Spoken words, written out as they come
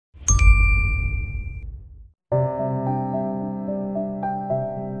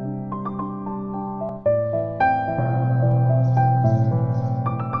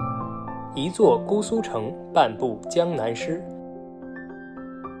座姑苏城，半部江南诗。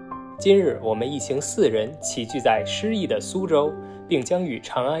今日我们一行4人齐聚在诗意的苏州，并将与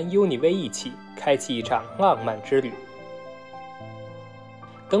长安 Uni-V 一起开启一场浪漫之旅。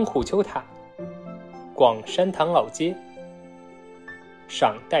登虎丘塔，逛山塘老街，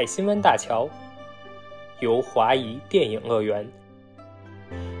赏岱新湾大桥，游华谊电影乐园，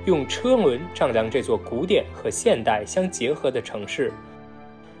用车轮丈量这座古典和现代相结合的城市，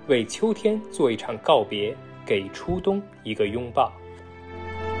为秋天做一场告别，给初冬一个拥抱。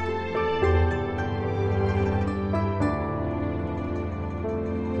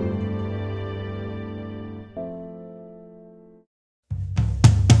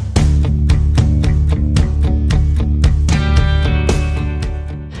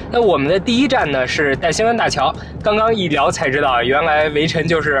那我们的第一站呢是岱新湾大桥。刚刚一聊才知道，原来维晨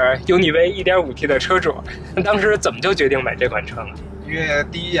就是 Uni-V 1.5T 的车主。那当时怎么就决定买这款车呢？因为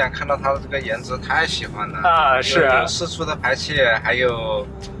第一眼看到它的这个颜值太喜欢了啊！是4出的排气，还有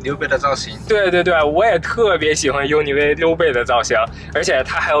溜背的造型。对对对，我也特别喜欢 Uni-V 溜背的造型，而且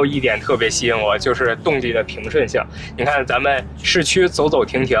它还有一点特别吸引我，就是动力的平顺性。你看咱们市区走走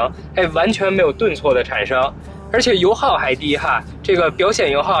停停，完全没有顿挫的产生。而且油耗还低哈，这个表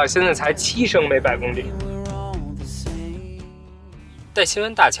显油耗现在才7升每100公里。岱新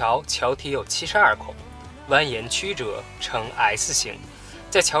湾大桥桥体有72孔，蜿蜒曲折呈 S 形，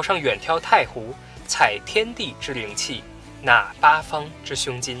在桥上远眺太湖，采天地之灵气，纳八方之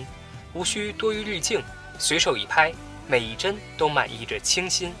胸襟，无需多余滤镜，随手一拍，每一帧都满溢着清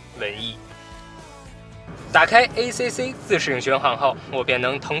新文艺。打开 ACC 自适应巡航后，我便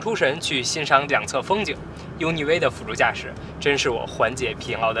能腾出神去欣赏两侧风景。Uni-V 的辅助驾驶真是我缓解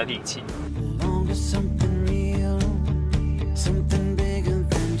疲劳的利器。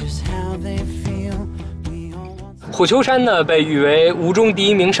虎丘山呢被誉为吴中第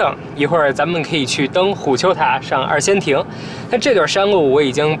一名胜，一会儿咱们可以去登虎丘塔上2仙亭。那这段山路我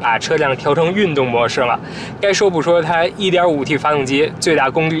已经把车辆调成运动模式了。该说不说，它 1.5T 发动机最大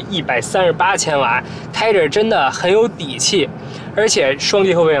功率138千瓦，开着真的很有底气。而且双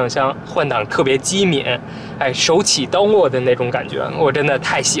离合变速箱换挡特别机敏，手起刀落的那种感觉，我真的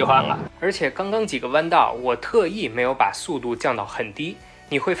太喜欢了。而且刚刚几个弯道，我特意没有把速度降到很低，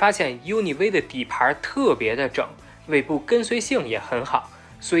你会发现 Uni-V 的底盘特别的整，尾部跟随性也很好，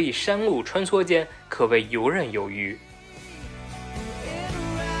所以山路穿梭间可谓游刃有余。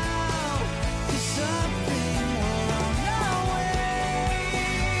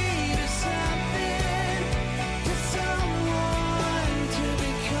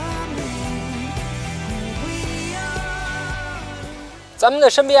咱们的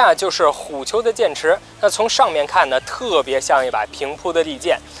身边就是虎丘的剑池，那从上面看呢，特别像一把平铺的利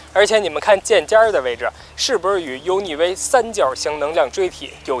剑，而且你们看剑尖的位置，是不是与 Uni-V 3角形能量锥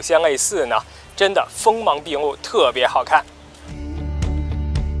体有些类似呢？真的锋芒毕露，特别好看。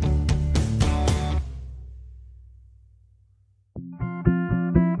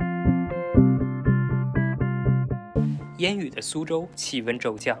烟雨的苏州，气温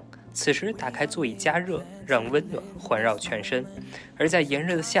骤降。此时打开座椅加热，让温暖环绕全身。而在炎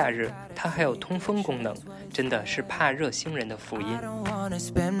热的夏日，它还有通风功能，真的是怕热星人的福音。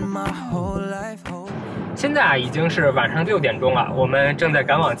现在已经是晚上6点钟了，我们正在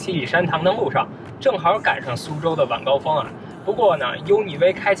赶往七里山塘的路上，正好赶上苏州的晚高峰啊。不过呢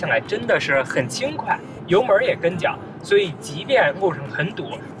 ，Uni-V 开起来真的是很轻快，油门也跟脚。所以即便路上很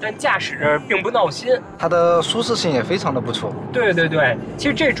堵，但驾驶着并不闹心，它的舒适性也非常的不错。对对对，其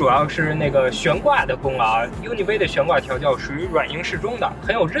实这主要是那个悬挂的功劳。Uni-V 的悬挂调教属于软硬适中的，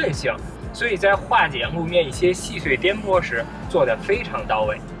很有韧性，所以在化解路面一些细碎颠簸时做得非常到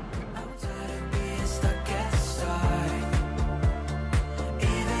位。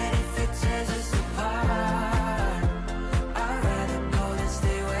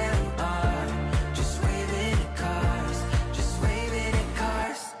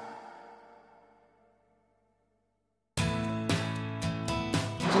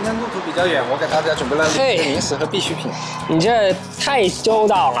今天路途比较远，我给大家准备了一些零食和必需品。你这太周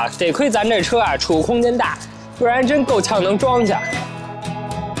到了，得亏咱这车储物空间大，不然真够呛能装下。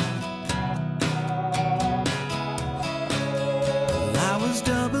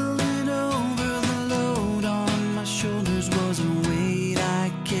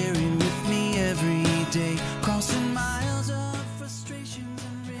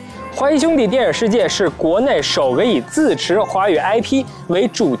华谊兄弟电影世界是国内首个以自持华语 IP 为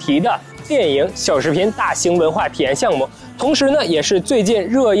主题的电影小视频大型文化体验项目，同时呢，也是最近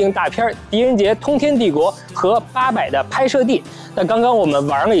热映大片《狄仁杰通天帝国》和800的拍摄地。那刚刚我们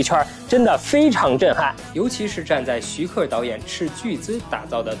玩了一圈，真的非常震撼，尤其是站在徐克导演斥巨资打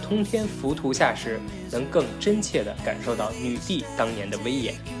造的通天浮屠下时，能更真切地感受到女帝当年的威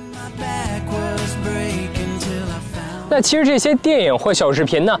严。那其实这些电影或小视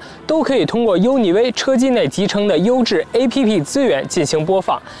频呢，都可以通过 Uni-V 车机内集成的优质 APP 资源进行播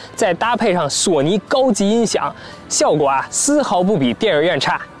放，再搭配上索尼高级音响，效果丝毫不比电影院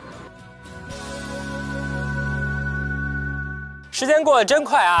差。时间过得真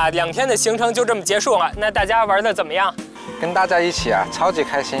快2天的行程就这么结束了。那大家玩的怎么样？跟大家一起超级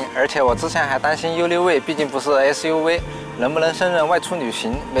开心，而且我之前还担心 Uni-V 毕竟不是 SUV， 能不能胜任外出旅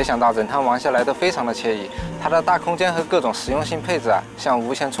行？没想到整趟玩下来都非常的惬意。它的大空间和各种实用性配置像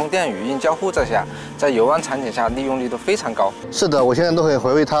无线充电、语音交互这些，在游玩场景下利用率都非常高。是的，我现在都可以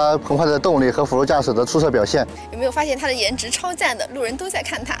回味它澎湃的动力和辅助驾驶的出色表现。有没有发现它的颜值超赞的？路人都在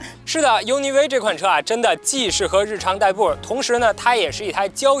看它。是的 ，Uni-V 这款车真的既适合日常代步，同时呢，它也是一台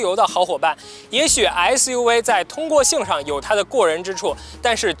郊游的好伙伴。也许 SUV 在通过性上有它的过人之处，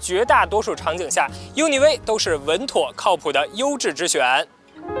但是绝大多数场景下 ，Uni-V 都是稳妥靠谱的优质之选。